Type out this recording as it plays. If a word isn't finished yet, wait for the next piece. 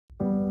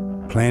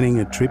Planning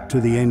a trip to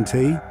the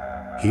NT?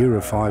 Here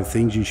are 5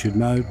 things you should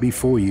know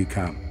before you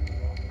come.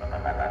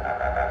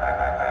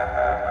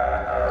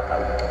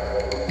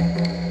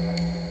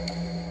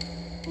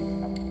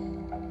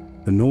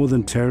 The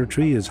Northern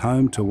Territory is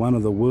home to one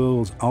of the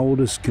world's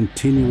oldest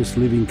continuous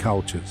living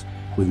cultures,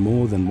 with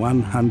more than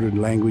 100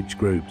 language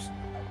groups.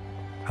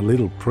 A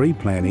little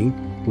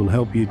pre-planning will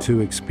help you to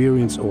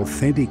experience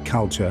authentic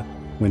culture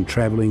when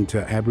travelling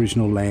to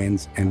Aboriginal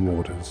lands and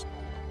waters.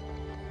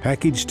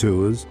 Package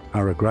tours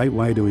are a great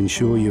way to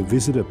ensure your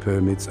visitor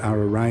permits are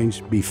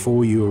arranged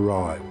before you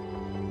arrive.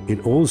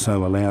 It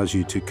also allows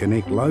you to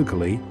connect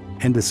locally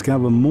and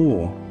discover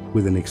more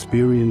with an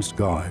experienced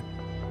guide.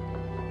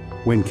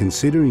 When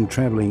considering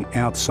travelling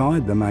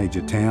outside the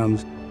major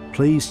towns,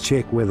 please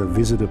check whether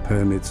visitor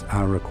permits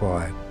are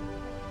required.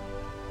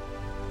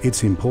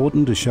 It's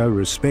important to show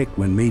respect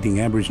when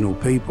meeting Aboriginal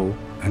people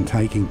and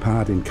taking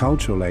part in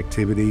cultural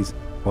activities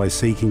by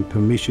seeking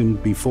permission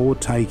before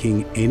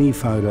taking any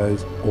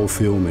photos or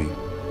filming,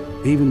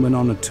 even when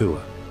on a tour.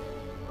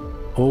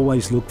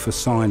 Always look for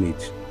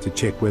signage to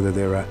check whether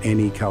there are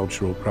any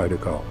cultural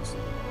protocols.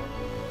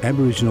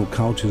 Aboriginal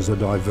cultures are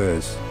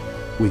diverse,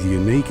 with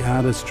unique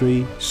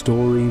artistry,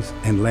 stories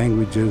and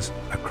languages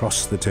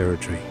across the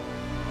Territory.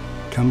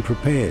 Come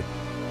prepared,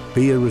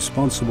 be a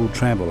responsible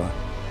traveller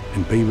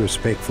and be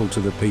respectful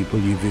to the people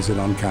you visit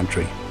on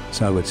country,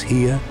 so it's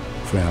here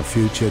for our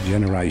future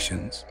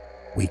generations.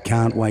 We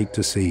can't wait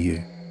to see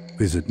you.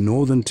 Visit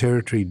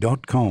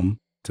northernterritory.com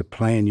to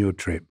plan your trip.